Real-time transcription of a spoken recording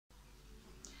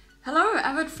Hello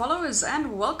avid followers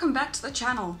and welcome back to the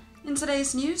channel. In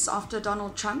today's news, after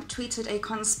Donald Trump tweeted a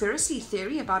conspiracy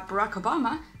theory about Barack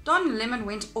Obama, Don Lemon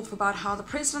went off about how the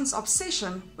president's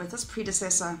obsession with his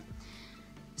predecessor.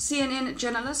 CNN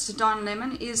journalist Don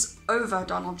Lemon is over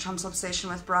Donald Trump's obsession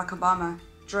with Barack Obama.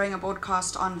 During a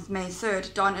broadcast on May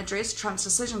 3rd, Don addressed Trump's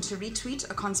decision to retweet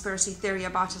a conspiracy theory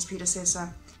about his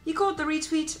predecessor. He called the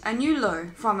retweet a new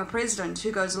low from a president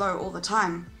who goes low all the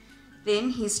time.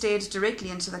 Then he stared directly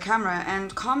into the camera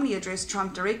and calmly addressed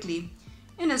Trump directly.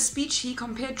 In his speech, he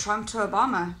compared Trump to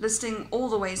Obama, listing all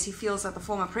the ways he feels that the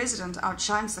former president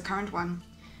outshines the current one.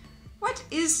 "What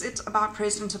is it about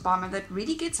President Obama that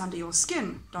really gets under your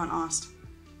skin?" Don asked.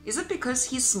 "Is it because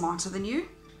he's smarter than you?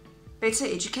 Better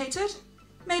educated?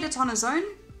 Made it on his own?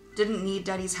 Didn't need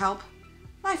daddy's help?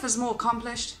 Life is more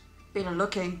accomplished? Better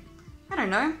looking? I don't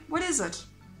know. What is it?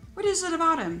 What is it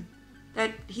about him?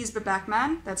 That he's the black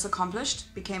man that's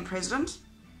accomplished, became president?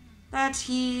 That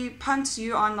he punts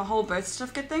you on the whole birth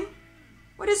certificate thing?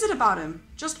 What is it about him?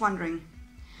 Just wondering."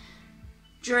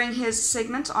 During his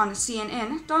segment on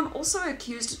CNN, Don also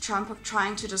accused Trump of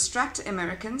trying to distract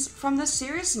Americans from the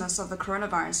seriousness of the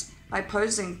coronavirus by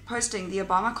posting the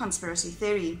Obama conspiracy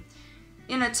theory.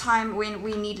 "In a time when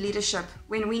we need leadership,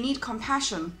 when we need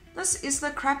compassion, this is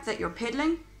the crap that you're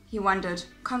peddling?" he wondered.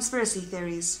 Conspiracy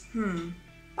theories.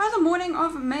 By the morning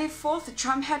of May 4th,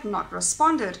 Trump had not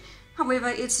responded. However,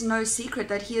 it's no secret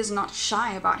that he is not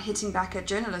shy about hitting back at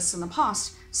journalists in the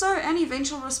past, so an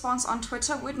eventual response on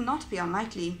Twitter would not be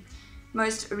unlikely.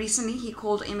 Most recently, he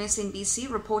called MSNBC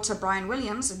reporter Brian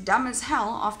Williams dumb as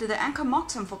hell after the anchor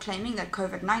mocked him for claiming that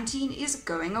COVID-19 is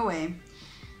going away.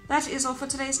 That is all for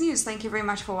today's news. Thank you very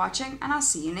much for watching, and I'll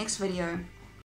see you next video.